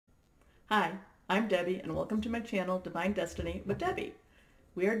Hi, I'm Debbie and welcome to my channel, Divine Destiny with Debbie.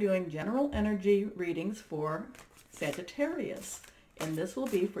 We are doing general energy readings for Sagittarius, and this will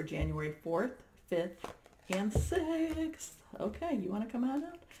be for January 4th, 5th, and 6th. Okay, you want to come on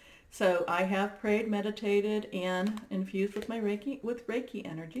out? So I have prayed, meditated, and infused with my Reiki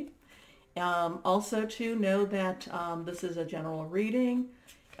energy. Also to know that this is a general reading.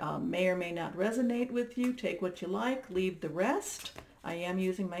 May or may not resonate with you. Take what you like, leave the rest. I am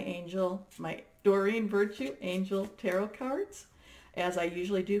using my Doreen Virtue Angel Tarot cards, as I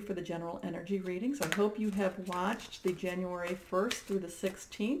usually do for the general energy readings. I hope you have watched the January 1st through the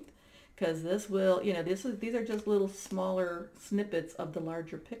 16th, because this will, these are just little smaller snippets of the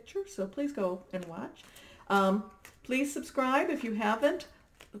larger picture. So please go and watch. Please subscribe if you haven't.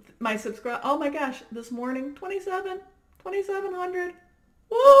 Oh my gosh, this morning, 2,700.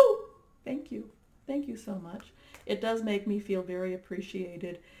 Woo! Thank you. Thank you so much. It does make me feel very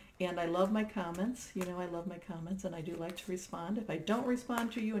appreciated, and I love my comments. You know, I love my comments, and I do like to respond. If I don't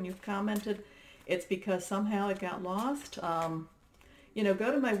respond to you and you've commented, it's because somehow it got lost. Go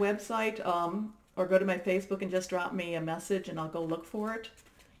to my website or go to my Facebook and just drop me a message, and I'll go look for it,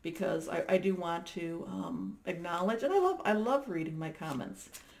 because I do want to acknowledge, and I love reading my comments.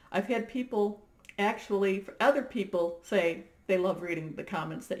 I've had people, actually, other people say they love reading the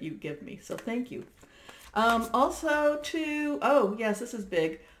comments that you give me, so thank you. Oh yes, this is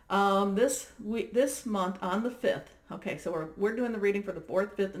big. This month on the 5th, okay, so we're doing the reading for the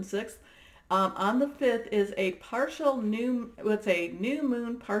 4th, 5th, and 6th. On the 5th is a new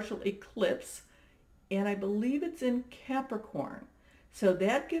moon partial eclipse, and I believe it's in Capricorn. So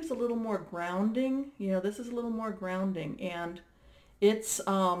that gives a little more grounding. This is a little more grounding, and it's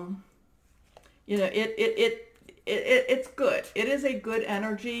it's good. It is a good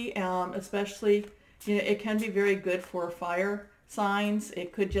energy, especially, it can be very good for fire signs.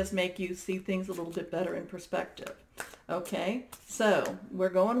 It could just make you see things a little bit better in perspective. Okay, so we're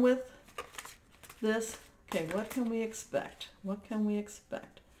going with this. Okay, what can we expect? What can we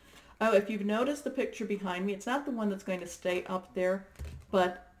expect? Oh, if you've noticed the picture behind me, it's not the one that's going to stay up there,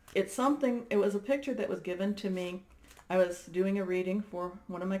 but it's something, it was a picture that was given to me. I was doing a reading for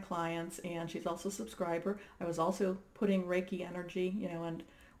one of my clients, and she's also a subscriber. I was also putting Reiki energy, and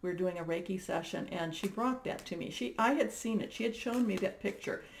we were doing a Reiki session, and she brought that to me. I had seen it. She had shown me that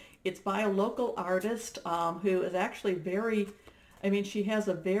picture. It's by a local artist who is actually she has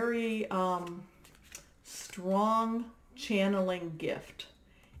a very strong channeling gift.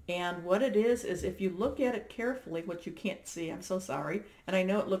 And what it is if you look at it carefully, which you can't see, I'm so sorry, and I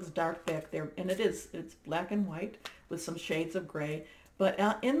know it looks dark back there, and it's black and white with some shades of gray, but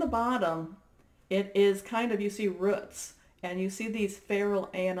in the bottom, it is kind of, you see roots, and you see these feral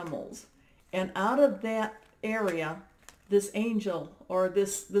animals, and out of that area, this angel or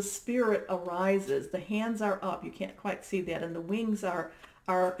this spirit arises. The hands are up, you can't quite see that, and the wings are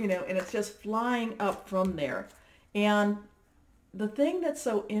and it's just flying up from there. And the thing that's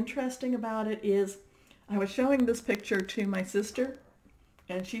so interesting about it is, I was showing this picture to my sister,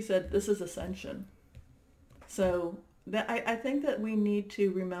 and she said, this is ascension. So I think that we need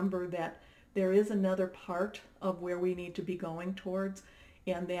to remember that there is another part of where we need to be going towards,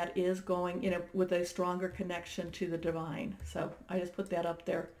 and that is going, with a stronger connection to the divine. So I just put that up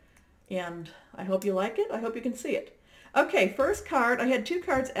there, and I hope you like it. I hope you can see it. Okay, first card. I had two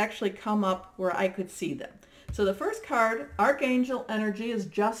cards actually come up where I could see them. So the first card, Archangel energy, is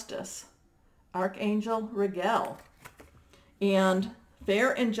Justice. Archangel Rigel. And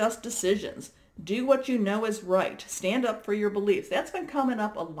fair and just decisions. Do what you know is right. Stand up for your beliefs. That's been coming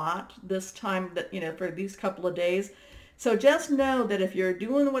up a lot this time, for these couple of days. So just know that if you're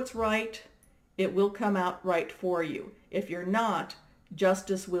doing what's right, it will come out right for you. If you're not,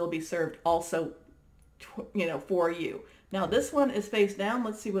 justice will be served also, for you. Now this one is face down.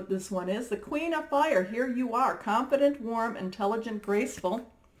 Let's see what this one is. The Queen of Fire. Here you are. Confident, warm, intelligent,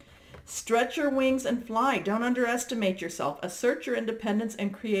 graceful. Stretch your wings and fly. Don't underestimate yourself. Assert your independence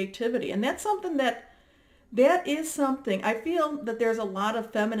and creativity. And that's something that is something. I feel that there's a lot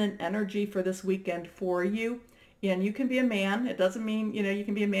of feminine energy for this weekend for you. And you can be a man. It doesn't mean, you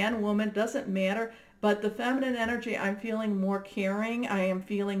can be a man, woman. It doesn't matter. But the feminine energy, I'm feeling more caring. I am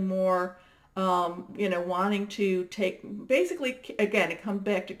feeling more wanting to take, basically, again, it comes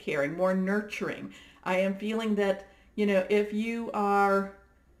back to caring, more nurturing. I am feeling that, if you are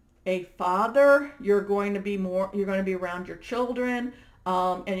a father, you're going to be around your children,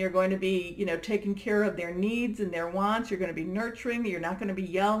 and you're going to be, taking care of their needs and their wants. You're going to be nurturing. You're not going to be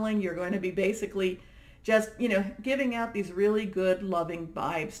yelling. You're going to be basically just, giving out these really good, loving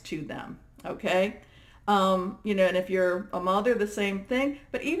vibes to them. Okay. And if you're a mother, the same thing.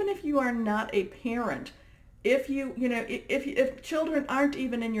 But even if you are not a parent, if if children aren't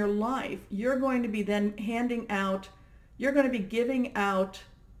even in your life, you're going to be then you're going to be giving out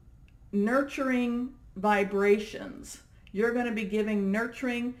nurturing vibrations. You're going to be giving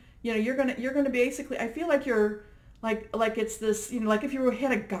nurturing, you're going to basically, I feel like you're like it's this, like if you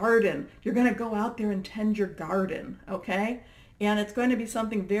had a garden, you're going to go out there and tend your garden, okay? And it's going to be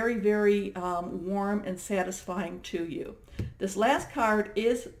something very, very warm and satisfying to you. This last card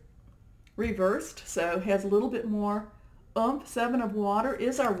is reversed, so has a little bit more oomph. Seven of Water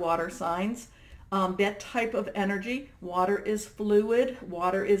is our water signs. That type of energy. Water is fluid.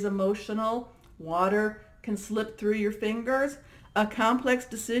 Water is emotional. Water can slip through your fingers. A complex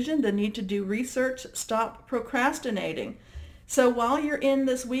decision, the need to do research. Stop procrastinating. So while you're in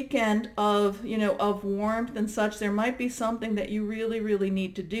this weekend of, of warmth and such, there might be something that you really, really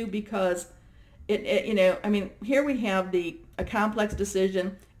need to do, because here we have a complex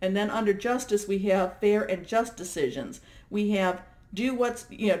decision, and then under justice we have fair and just decisions. We have do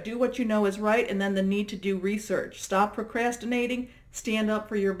what you know is right, and then the need to do research. Stop procrastinating, stand up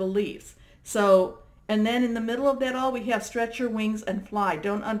for your beliefs. So, and then in the middle of that all, we have stretch your wings and fly.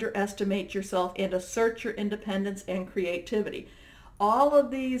 Don't underestimate yourself, and assert your independence and creativity. All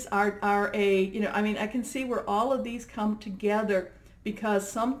of these are I can see where all of these come together, because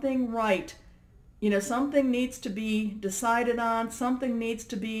something needs to be decided on, something needs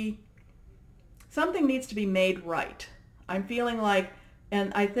to be made right. I'm feeling like,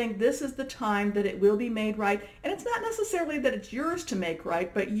 and I think this is the time that it will be made right. And it's not necessarily that it's yours to make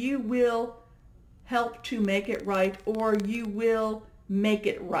right, but you will help to make it right, or you will make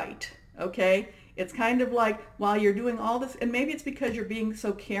it right, okay? It's kind of like while you're doing all this, and maybe it's because you're being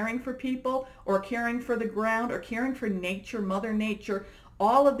so caring for people, or caring for the ground, or caring for nature, Mother Nature,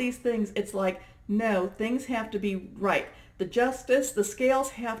 all of these things, it's like, no, things have to be right. The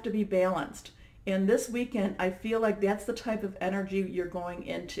scales have to be balanced. And this weekend, I feel like that's the type of energy you're going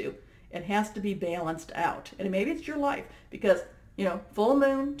into. It has to be balanced out. And maybe it's your life, because, full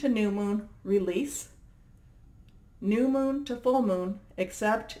moon to new moon, release. New moon to full moon,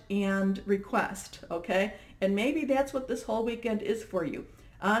 accept and request, okay? And maybe that's what this whole weekend is for you.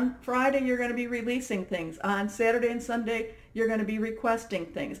 On Friday, you're going to be releasing things. On Saturday and Sunday, you're going to be requesting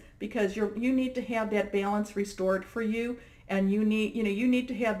things, because you need to have that balance restored for you, and you need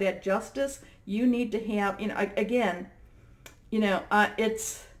to have that justice. You need to have,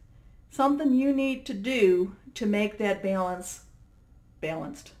 it's something you need to do to make that balance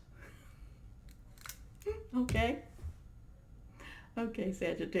balanced. Okay? Okay,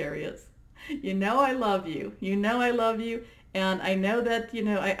 Sagittarius. I love you. I love you. And I know that,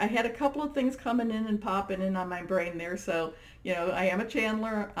 I had a couple of things coming in and popping in on my brain there. So, I am a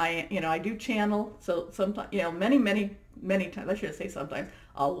channeler. I do channel. So sometimes, many times, I should say sometimes,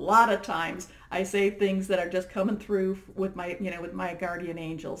 a lot of times I say things that are just coming through with my guardian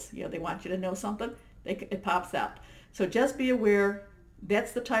angels. They want you to know something. It pops out. So just be aware,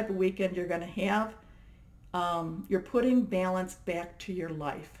 that's the type of weekend you're going to have. You're putting balance back to your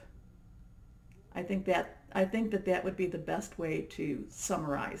life. I think that would be the best way to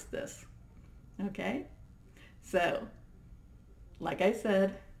summarize this. Okay? So, like I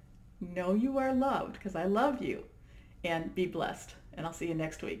said, know you are loved, because I love you. And be blessed. And I'll see you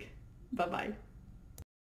next week. Bye-bye.